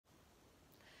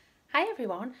Hi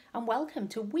everyone and welcome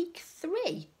to week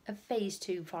 3 of phase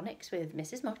 2 phonics with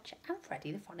Mrs. Much and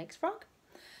Freddie the Phonics Frog.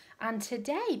 And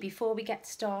today, before we get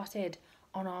started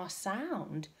on our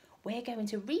sound, we're going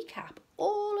to recap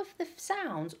all of the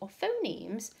sounds or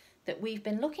phonemes that we've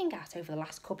been looking at over the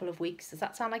last couple of weeks. Does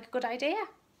that sound like a good idea?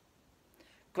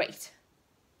 Great.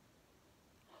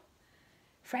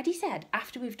 Freddie said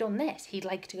after we've done this he'd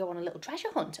like to go on a little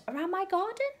treasure hunt around my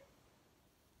garden.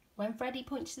 When Freddie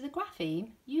points to the grapheme,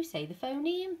 you say the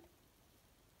phoneme.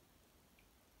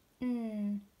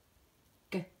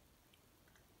 G,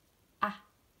 A,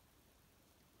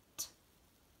 T,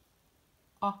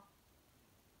 O,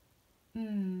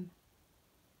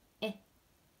 I,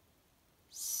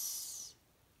 S,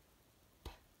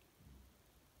 P,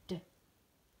 D.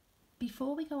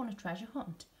 Before we go on a treasure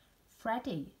hunt,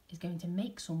 Freddie is going to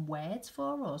make some words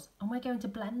for us and we're going to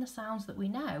blend the sounds that we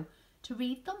know to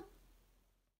read them.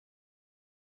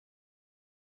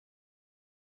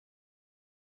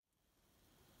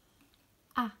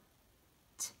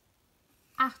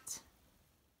 At,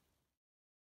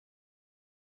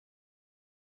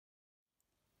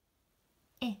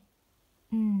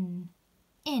 in,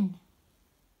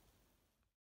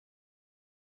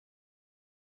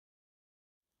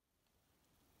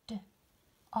 d,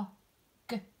 o,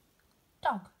 g,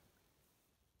 dog,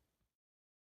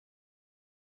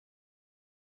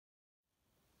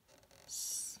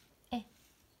 s, it,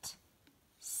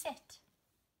 sit,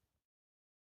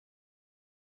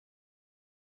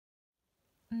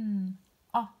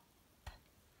 op,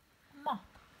 mop.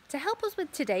 To help us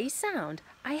with today's sound,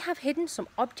 I have hidden some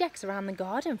objects around the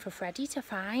garden for Freddie to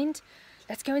find.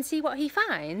 Let's go and see what he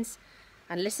finds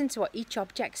and listen to what each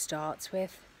object starts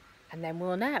with, and then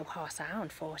we'll know our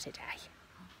sound for today.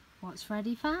 What's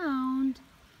Freddie found?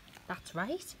 That's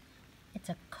right, it's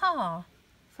a car.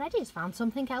 Freddie's found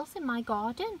something else in my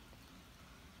garden.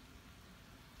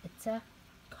 It's a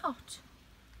cot.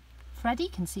 Freddie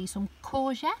can see some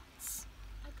courgettes.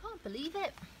 I can't believe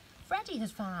it. Freddie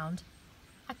has found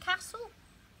a castle.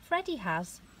 Freddie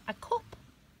has a cup.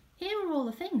 Here are all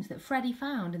the things that Freddie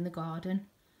found in the garden.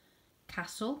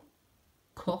 Castle,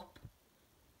 cup,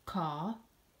 car,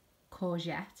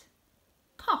 courgette,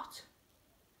 cot.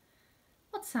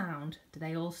 What sound do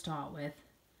they all start with?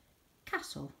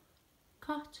 Castle,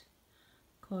 cot,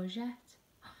 courgette.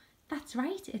 That's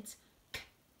right, it's k,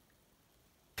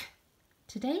 k.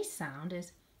 Today's sound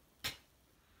is k.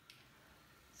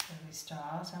 So we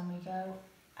start and we go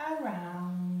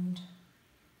around,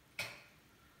 k,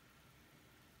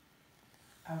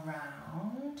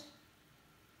 around,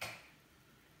 k,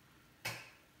 k,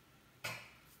 k.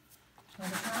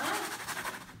 Another time.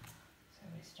 So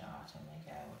we start and we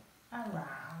go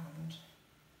around,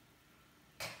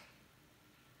 k,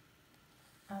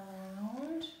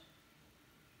 around,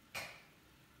 k.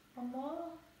 One more.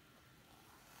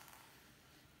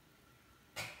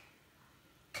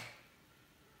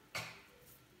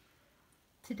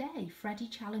 Today, Freddie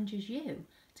challenges you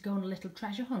to go on a little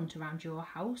treasure hunt around your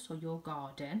house or your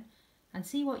garden and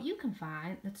see what you can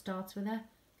find that starts with a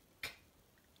k,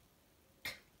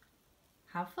 k.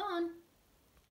 Have fun!